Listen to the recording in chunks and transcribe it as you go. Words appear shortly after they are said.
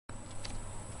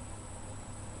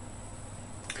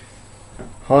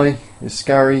Hi, it's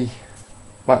Gary,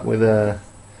 back with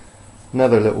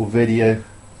another little video,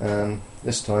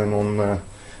 this time on my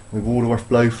Waldorf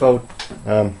blofeld.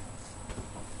 It's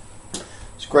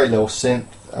a great little synth,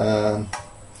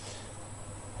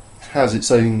 has its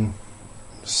own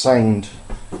sound,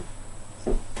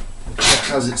 it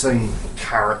has its own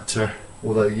character,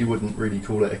 although you wouldn't really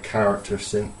call it a character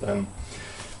synth.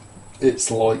 It's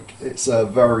a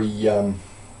very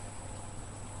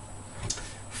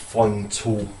fine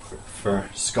tool for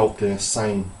sculpting a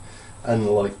sound,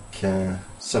 unlike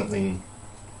something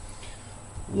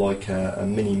like a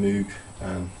mini Moog,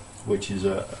 which is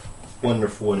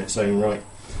wonderful in its own right.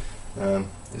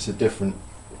 It's a different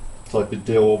type of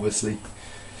deal, obviously.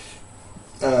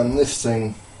 This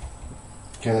thing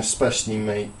can especially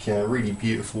make really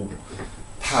beautiful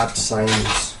pad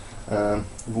sounds.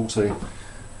 We've also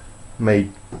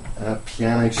made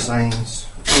piano sounds.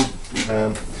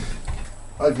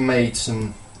 I made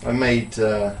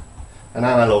an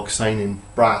analog sounding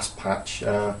brass patch.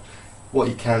 What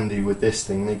you can do with this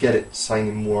thing, to get it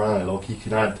sounding more analog, you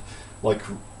can add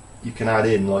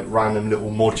in random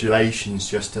little modulations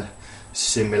just to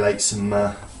simulate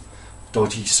some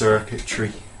dodgy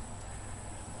circuitry.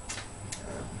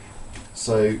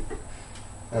 So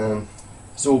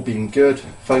it's all been good.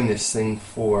 Found this thing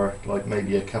for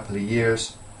maybe a couple of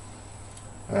years.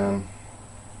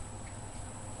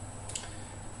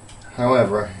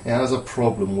 However, it has a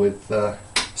problem with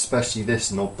especially this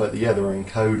knob, but the other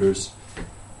encoders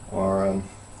are a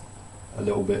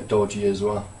little bit dodgy as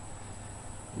well.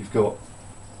 You've got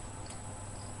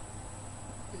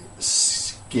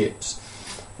skips,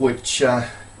 which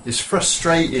is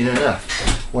frustrating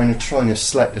enough when you're trying to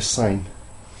select a sound,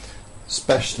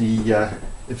 especially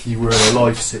if you were in a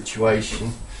live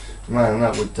situation. Man,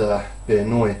 that would be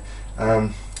annoying.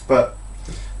 But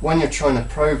when you're trying to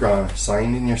program a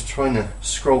sound and you're trying to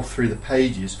scroll through the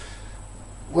pages,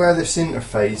 where this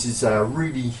interface is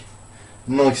really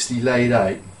nicely laid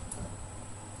out,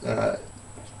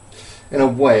 in a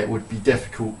way it would be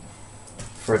difficult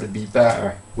for it to be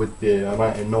better with the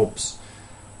amount of knobs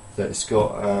that it's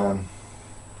got.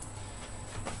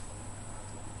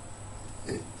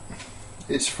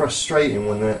 It's frustrating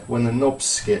when the knobs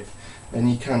skip and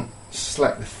you can't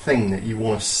select the thing that you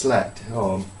want to select.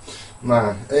 Oh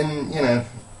man, and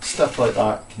stuff like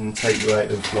that can take you out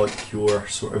of your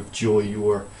sort of joy,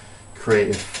 your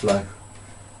creative flow.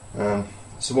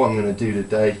 So what I'm going to do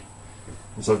today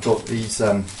is I've got these.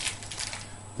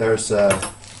 There's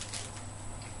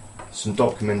some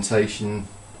documentation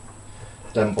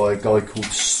done by a guy called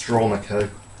Stromeko,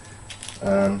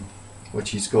 which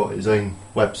he's got his own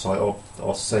website.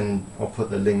 I'll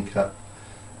put the link up.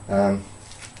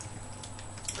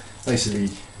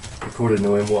 Basically, according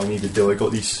to him, what I need to do, I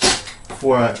got these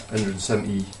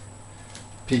 470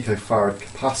 picofarad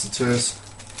capacitors.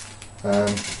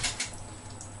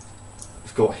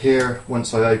 I've got here,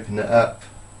 once I open it up,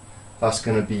 that's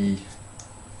going to be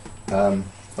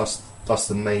that's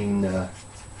the main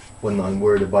one that I'm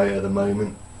worried about at the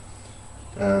moment.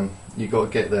 You've got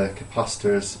to get the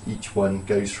capacitors. Each one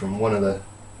goes from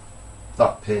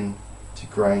that pin to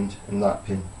ground and that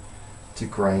pin to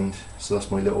ground. So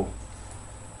that's my little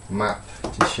map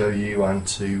to show you and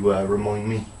to remind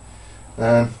me.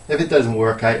 If it doesn't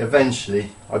work out,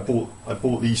 eventually I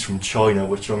bought these from China,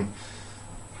 which I'm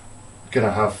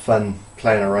gonna have fun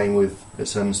playing around with at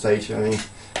some stage. I mean,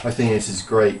 I think this is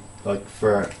great.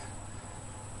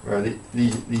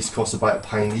 These cost about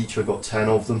 £1 each. I got 10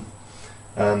 of them.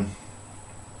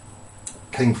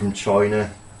 Came from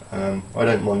China. I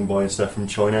don't mind buying stuff from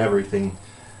China. Everything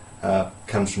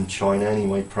comes from China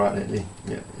anyway, practically.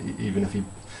 Yeah,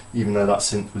 even though that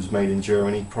synth was made in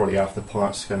Germany, probably half the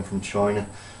parts come from China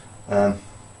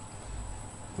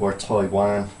or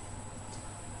Taiwan.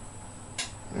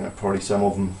 Probably some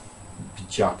of them would be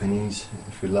Japanese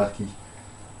if you're lucky.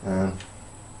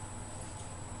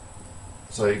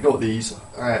 So you've got these.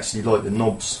 I actually like the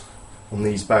knobs on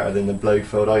these better than the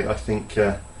blofeld. I think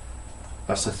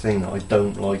that's the thing that I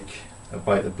don't like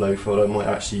about the blofeld. I might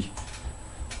actually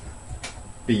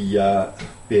be a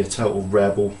total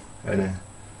rebel and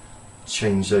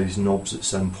change those knobs at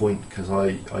some point, because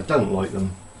I don't like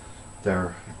them.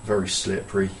 They're very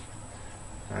slippery,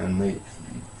 and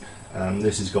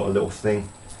this has got a little thing.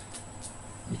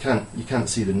 You can't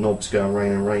see the knobs going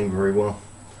round and round very well.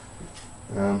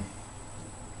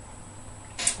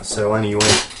 So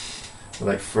anyway,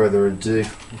 without further ado,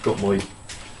 I've got my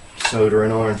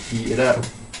soldering iron heated up.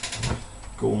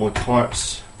 Got all my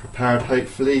parts prepared,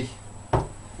 hopefully.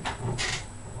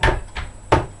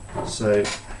 So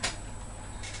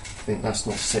I think that's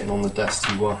not sitting on the desk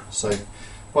too well. So,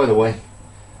 by the way,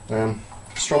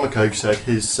 Stromeko said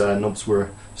his knobs were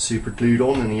super glued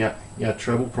on and he had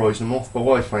trouble prizing them off, but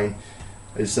what I found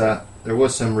is that there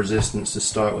was some resistance to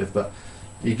start with, but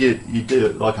you do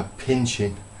it like a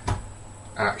pinching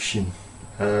action.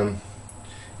 You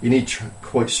need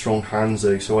quite strong hands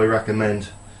though, so I recommend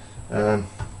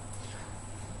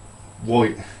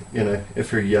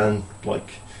if you're young, like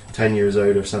 10 years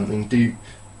old or something, do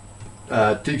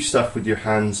stuff with your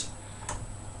hands,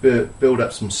 build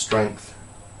up some strength,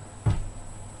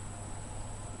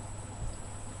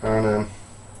 and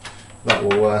that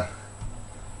will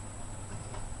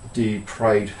do you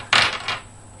proud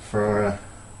for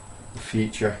the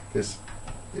future. Because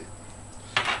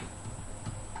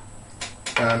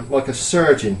like a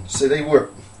surgeon, so they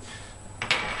work,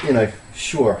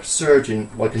 sure, surgeon,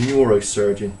 like a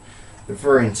neurosurgeon, they're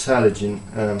very intelligent,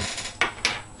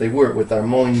 they work with their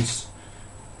minds,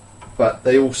 but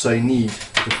they also need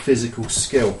the physical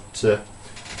skill to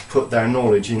put their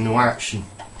knowledge into action.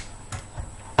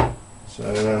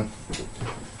 So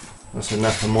that's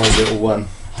enough of my little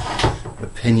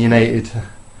opinionated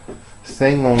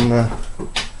thing on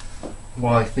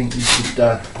why I think you should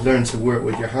learn to work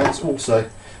with your hands. Also,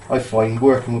 I find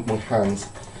working with my hands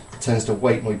tends to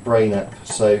wake my brain up,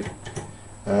 so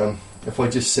if I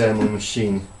just sit on my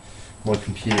machine, my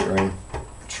computer, and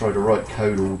try to write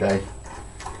code all day,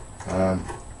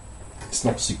 it's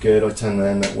not so good. I tend to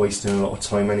end up wasting a lot of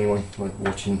time anyway, like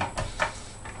watching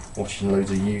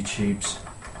loads of YouTubes.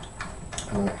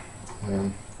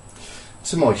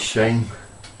 It's a nice shame.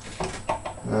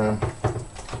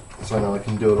 So I know I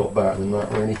can do a lot better than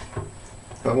that, really.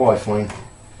 But what I find,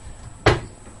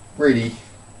 really,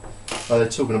 they're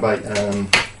talking about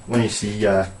when you see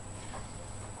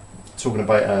talking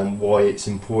about why it's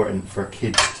important for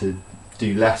kids to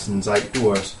do lessons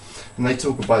outdoors, and they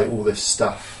talk about all this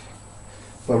stuff.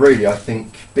 But really, I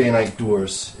think being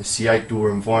outdoors, it's the outdoor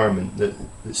environment that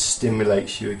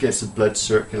stimulates you. It gets the blood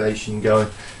circulation going,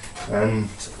 and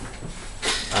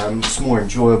it's more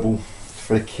enjoyable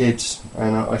for the kids.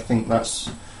 And I think that's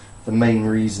the main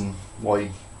reason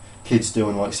why kids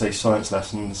doing, like, say, science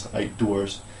lessons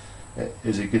outdoors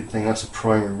is a good thing. That's a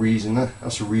primary reason.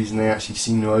 That's a reason they actually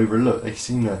seem to overlook. They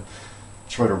seem to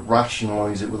try to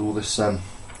rationalise it with all this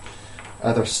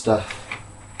other stuff.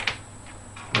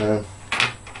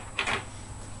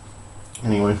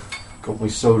 Anyway, got my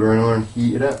soldering iron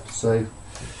heated up, so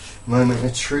moment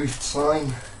of truth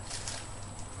time.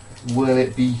 Will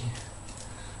it be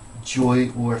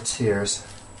joy or tears?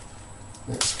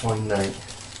 Let's find out.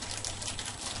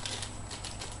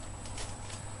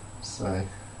 So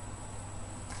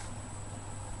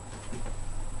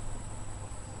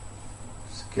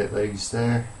let's get those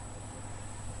there.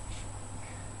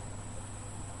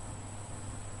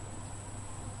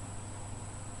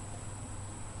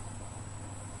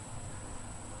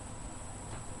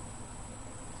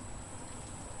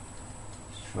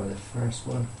 Try the first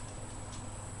one.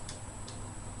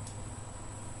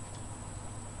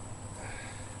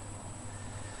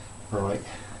 Right,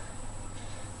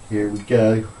 here we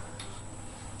go.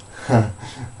 Am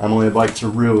I about to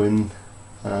ruin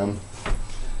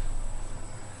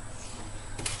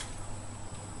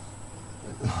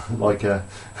like a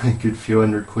good few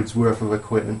 £100 worth of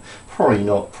equipment? Probably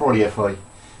not. Probably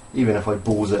even if I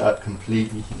balls it up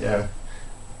completely,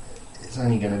 it's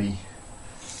only going to be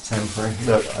temporary.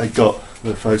 Look, I got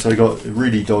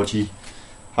really dodgy.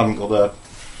 Haven't got the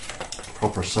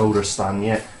proper solder stand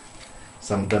yet,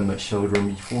 so I haven't done much soldering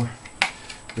before.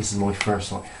 This is my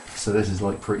first so this is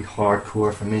like pretty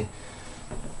hardcore for me.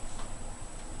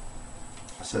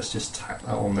 So let's just tack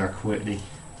that on there quickly.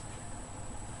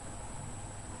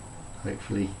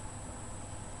 Hopefully.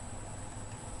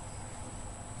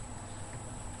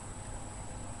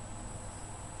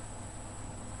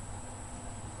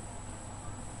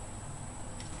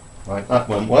 Right, that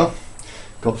went well.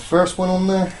 Got the first one on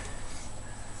there.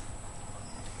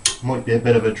 Might be a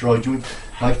bit of a dry joint.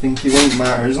 I think it won't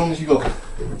matter as long as you've got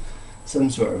some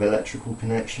sort of electrical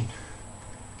connection.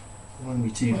 It won't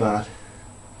be too bad.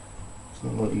 It's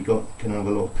not like you can have a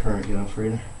lot of current going through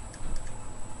there.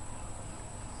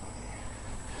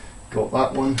 Got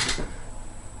that one.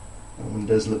 That one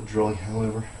does look dry,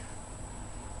 however.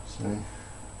 So,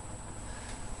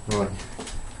 right.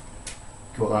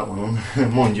 Got that one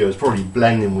on. Mind you, it's probably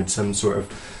blending with some sort of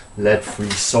lead-free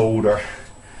solder,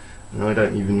 and I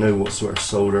don't even know what sort of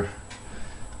solder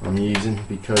I'm using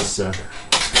because the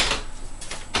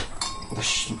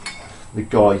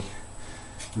guy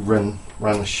who ran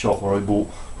the shop where I bought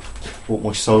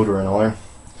my soldering iron,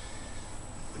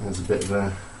 there's a bit of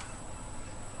a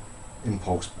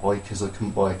impulse buy because I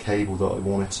couldn't buy a cable that I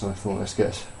wanted, so I thought let's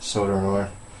get a soldering iron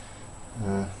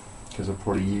because I'll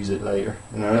probably use it later.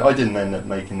 And I didn't end up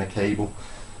making the cable,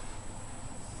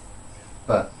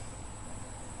 but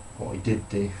what I did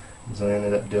do is I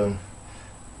ended up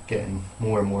getting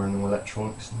more and more into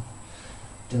electronics and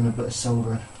doing a bit of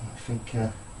soldering. I think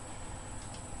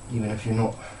even if you're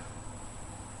not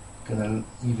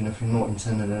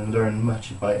intending to learn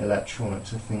much about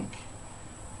electronics, I think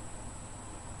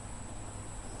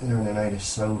learning how to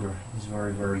solder is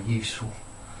very, very useful.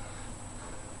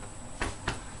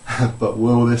 But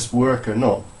will this work or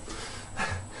not?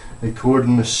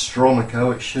 According to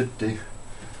Stromeko, it should do,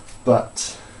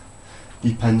 but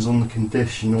depends on the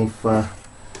condition of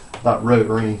that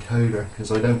rotary encoder,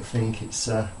 because I don't think it's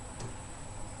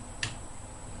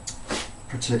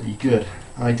particularly good.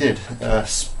 I did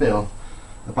spill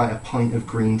about a pint of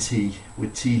green tea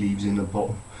with tea leaves in the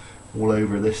bottom all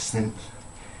over this synth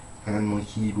and my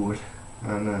keyboard,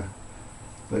 and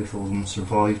both of them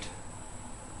survived.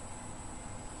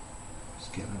 Let's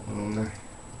get that one on there.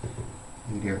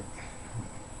 Here.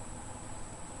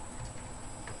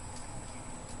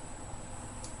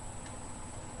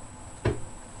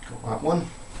 Got that one.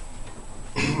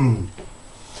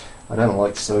 I don't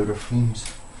like solder fumes.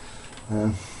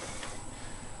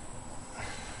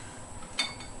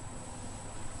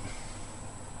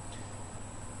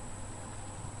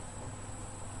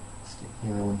 Stick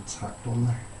the other one tacked on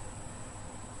there.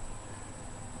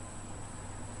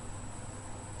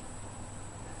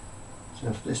 So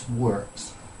if this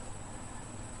works,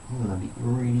 I'm going to be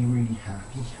really, really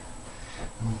happy,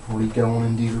 and I'll probably go on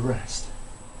and do the rest.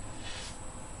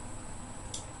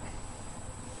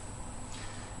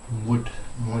 Would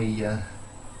my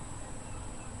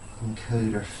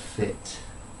encoder fit?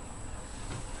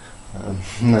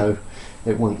 No,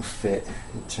 it won't fit.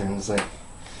 It turns out I'm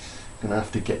going to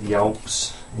have to get the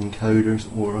Alps encoders,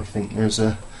 or I think there's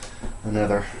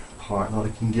another part that I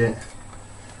can get.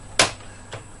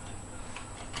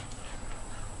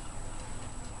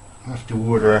 I have to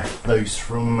order those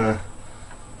from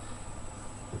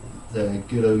the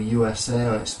good old USA,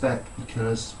 I expect,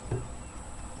 because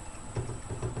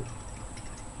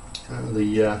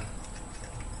the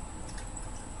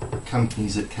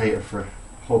companies that cater for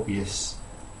hobbyists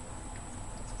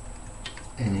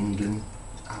in England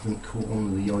haven't caught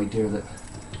on to the idea that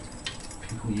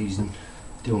people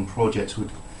doing projects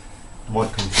with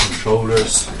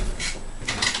microcontrollers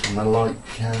and the like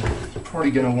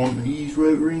probably going to want to use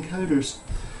rotary encoders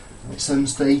at some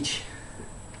stage,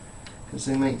 because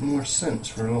they make more sense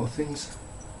for a lot of things.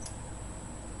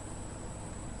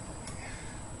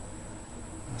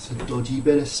 That's a dodgy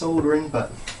bit of soldering,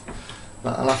 but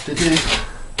that'll have to do.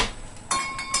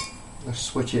 Let's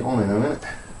switch it on in a minute.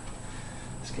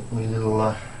 Let's get my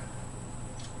little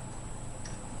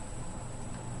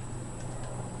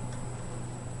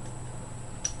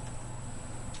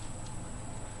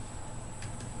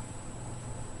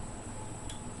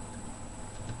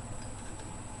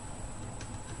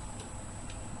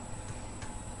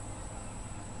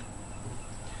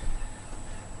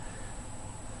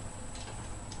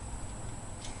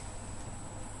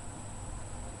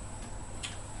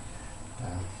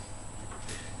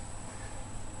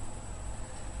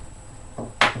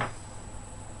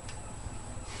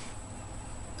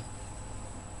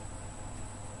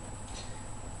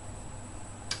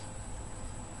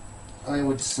I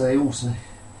would say also,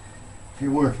 if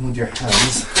you're working with your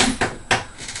hands,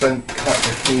 don't cut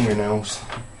your fingernails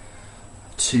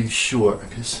too short,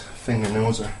 because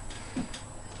fingernails are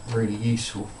really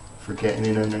useful for getting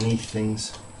in underneath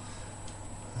things.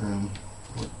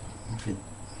 If you,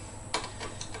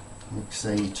 like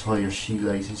say, you tie your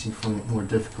shoelaces, you find it more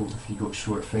difficult if you've got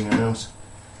short fingernails.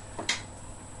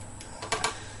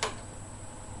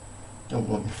 Don't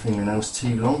want your fingernails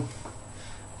too long,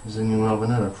 because then you'll have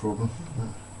another problem.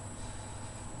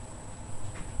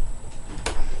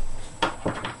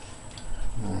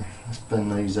 Let's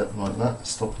bend those up like that,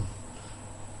 stop them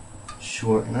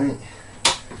shorting out.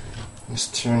 Let's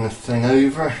turn the thing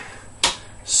over,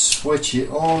 switch it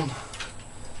on.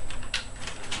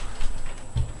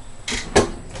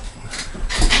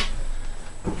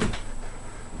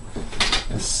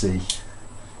 Let's see.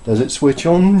 Does it switch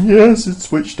on? Yes, it's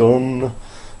switched on. Now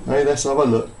let's have a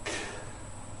look.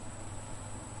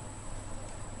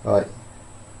 Right,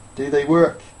 do they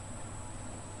work?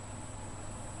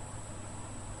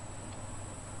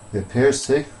 It appears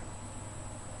to.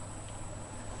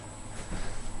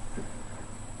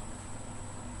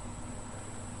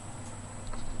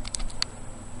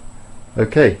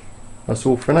 Okay, that's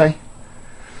all for now.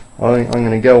 I'm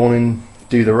going to go on and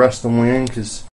do the rest on my own, because